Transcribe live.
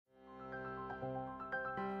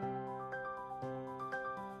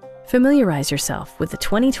Familiarize yourself with the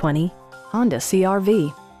 2020 Honda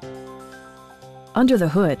CR-V. Under the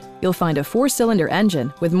hood, you'll find a 4-cylinder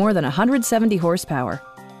engine with more than 170 horsepower,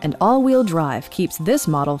 and all-wheel drive keeps this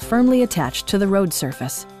model firmly attached to the road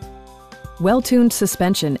surface. Well-tuned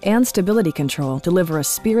suspension and stability control deliver a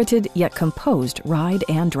spirited yet composed ride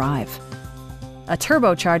and drive. A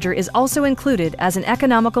turbocharger is also included as an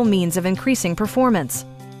economical means of increasing performance.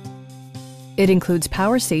 It includes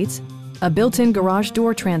power seats, a built-in garage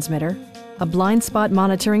door transmitter, a blind spot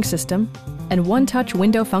monitoring system, and one-touch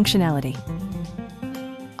window functionality.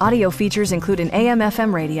 Audio features include an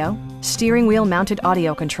AM/FM radio, steering wheel mounted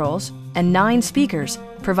audio controls, and 9 speakers,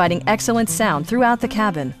 providing excellent sound throughout the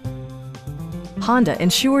cabin. Honda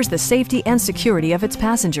ensures the safety and security of its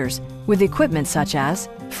passengers with equipment such as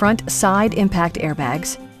front side impact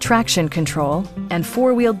airbags, traction control, and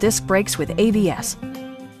 4-wheel disc brakes with ABS.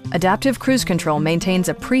 Adaptive Cruise Control maintains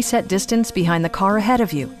a preset distance behind the car ahead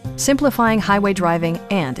of you, simplifying highway driving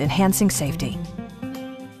and enhancing safety.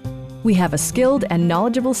 We have a skilled and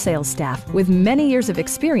knowledgeable sales staff with many years of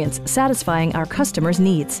experience satisfying our customers'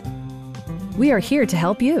 needs. We are here to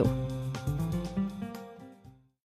help you.